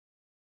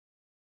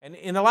And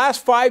in the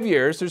last 5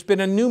 years, there's been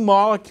a new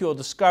molecule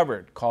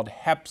discovered called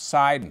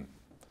hepcidin.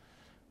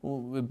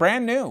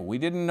 Brand new. We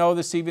didn't know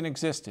this even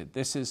existed.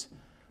 This is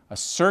a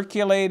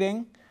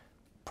circulating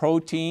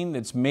protein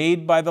that's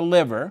made by the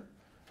liver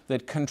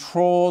that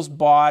controls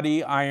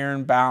body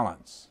iron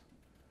balance.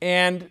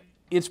 And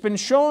it's been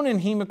shown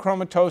in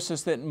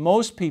hemochromatosis that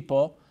most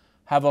people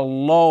have a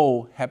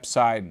low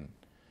hepcidin.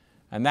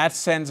 And that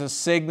sends a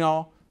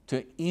signal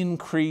to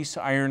increase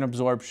iron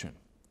absorption.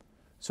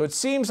 So it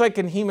seems like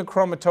in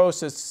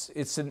hemochromatosis,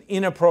 it's an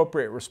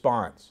inappropriate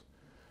response.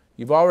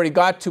 You've already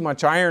got too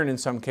much iron in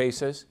some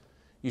cases.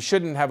 You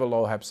shouldn't have a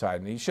low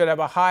hepcidin. You should have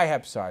a high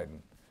hepcidin.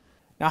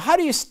 Now, how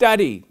do you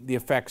study the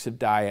effects of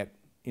diet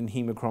in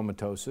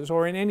hemochromatosis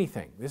or in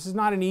anything? This is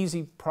not an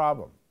easy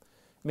problem.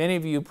 Many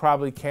of you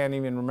probably can't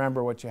even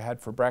remember what you had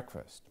for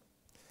breakfast.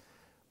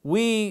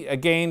 We,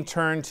 again,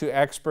 turned to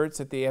experts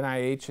at the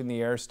NIH in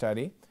the AIR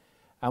study,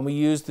 and we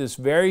used this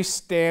very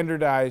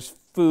standardized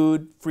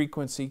food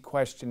frequency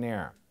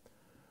questionnaire,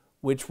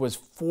 which was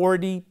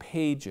 40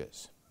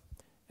 pages.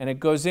 And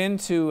it goes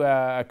into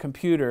a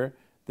computer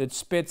that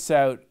spits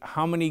out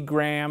how many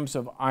grams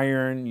of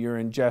iron you're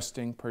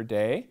ingesting per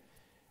day,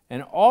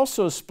 and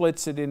also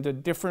splits it into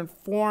different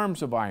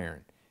forms of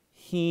iron,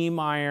 heme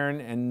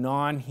iron and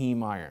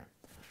non-heme iron.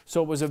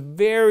 So it was a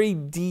very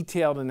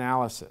detailed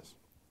analysis.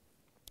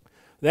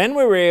 Then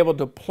we were able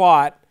to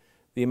plot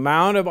the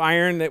amount of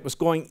iron that was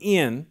going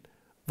in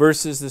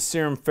versus the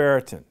serum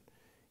ferritin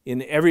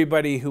in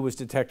everybody who was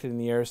detected in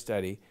the AIR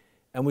study,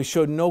 and we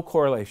showed no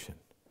correlation,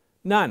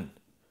 none.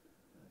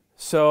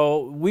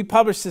 So we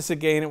published this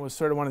again. It was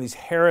sort of one of these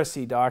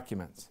heresy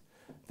documents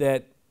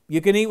that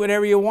you can eat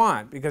whatever you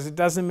want because it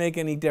doesn't make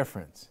any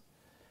difference.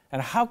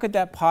 And how could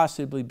that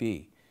possibly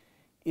be?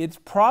 It's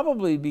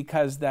probably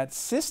because that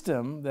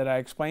system that I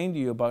explained to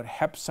you about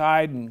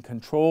hepcidin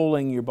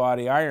controlling your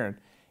body iron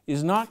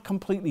is not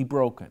completely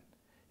broken.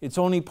 It's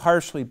only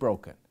partially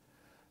broken.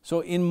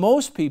 So in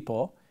most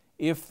people,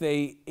 if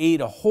they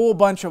ate a whole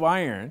bunch of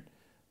iron,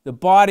 the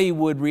body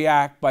would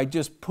react by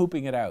just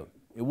pooping it out.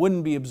 It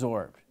wouldn't be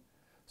absorbed.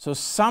 So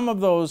some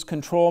of those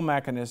control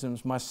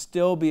mechanisms must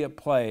still be at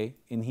play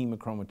in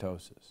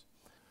hemochromatosis.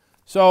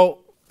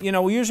 So,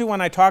 usually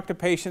when I talk to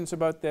patients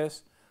about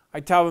this, I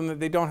tell them that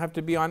they don't have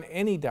to be on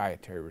any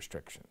dietary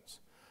restrictions.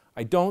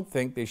 I don't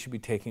think they should be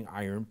taking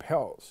iron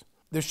pills.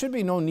 There should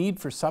be no need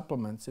for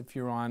supplements if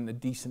you're on a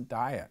decent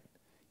diet.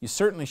 You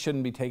certainly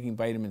shouldn't be taking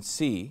vitamin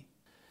C.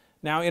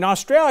 Now, in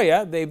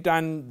Australia, they've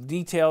done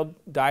detailed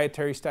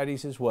dietary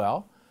studies as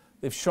well.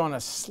 They've shown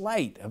a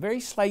very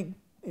slight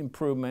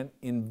improvement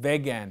in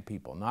vegan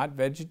people, not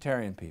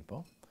vegetarian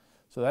people.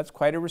 So that's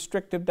quite a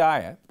restrictive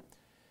diet.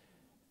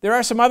 There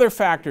are some other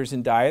factors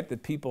in diet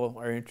that people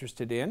are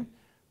interested in.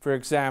 For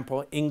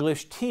example,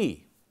 English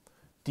tea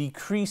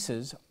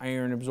decreases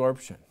iron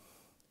absorption.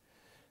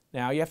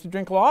 Now, you have to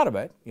drink a lot of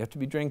it. You have to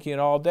be drinking it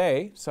all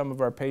day. Some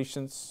of our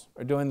patients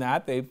are doing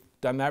that. They've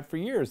done that for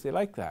years. They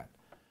like that.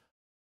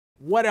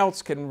 What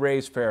else can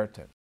raise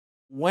ferritin?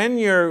 When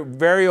you're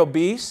very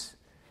obese,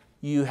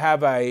 you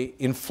have an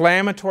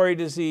inflammatory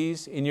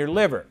disease in your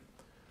liver,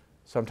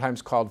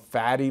 sometimes called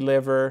fatty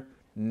liver,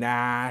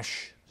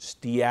 NASH,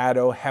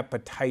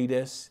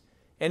 steatohepatitis.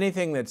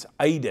 Anything that's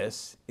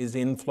itis is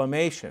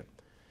inflammation,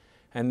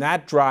 and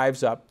that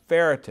drives up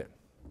ferritin.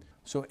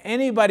 So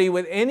anybody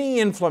with any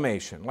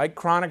inflammation, like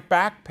chronic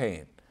back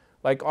pain,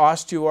 like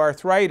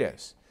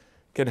osteoarthritis,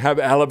 can have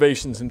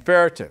elevations in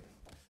ferritin.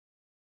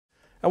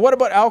 And what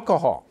about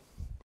alcohol?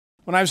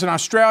 When I was in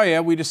Australia,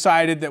 we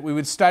decided that we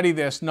would study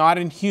this not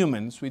in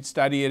humans, we'd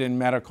study it in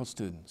medical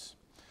students.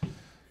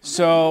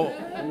 So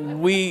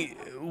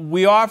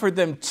we offered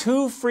them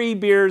 2 free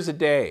beers a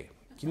day.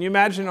 Can you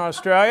imagine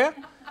Australia?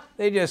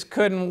 They just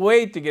couldn't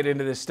wait to get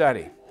into this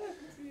study.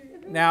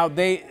 Now,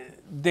 they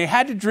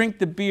had to drink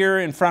the beer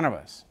in front of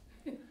us.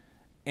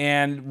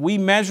 And we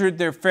measured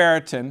their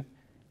ferritin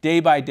day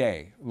by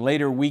day,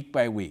 later week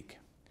by week.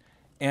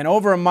 And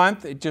over a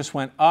month, it just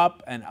went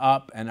up and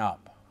up and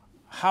up.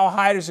 How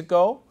high does it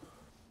go?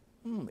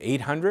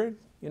 800.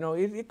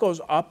 It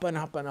goes up and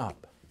up and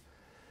up.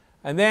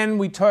 And then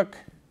we took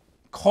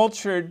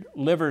cultured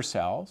liver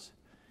cells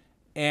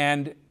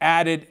and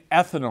added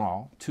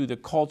ethanol to the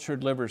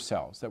cultured liver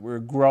cells that were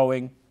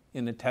growing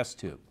in the test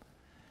tube.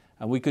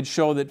 And we could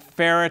show that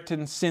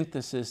ferritin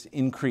synthesis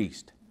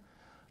increased.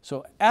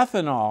 So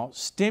ethanol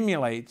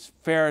stimulates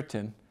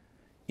ferritin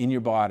in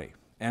your body.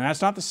 And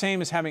that's not the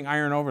same as having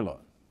iron overload.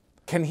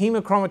 Can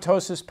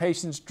hemochromatosis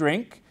patients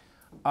drink?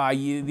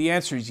 The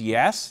answer is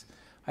yes.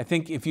 I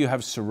think if you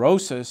have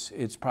cirrhosis,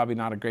 it's probably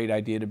not a great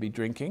idea to be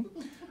drinking.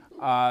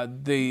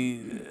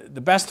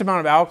 The best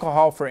amount of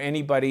alcohol for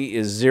anybody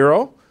is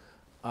 0.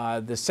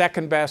 The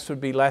second best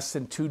would be less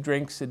than 2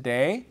 drinks a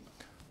day.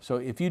 So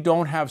if you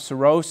don't have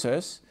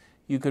cirrhosis,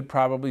 you could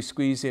probably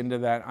squeeze into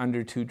that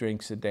under 2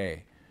 drinks a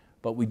day.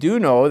 But we do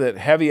know that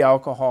heavy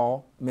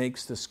alcohol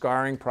makes the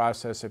scarring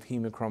process of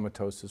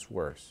hemochromatosis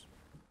worse.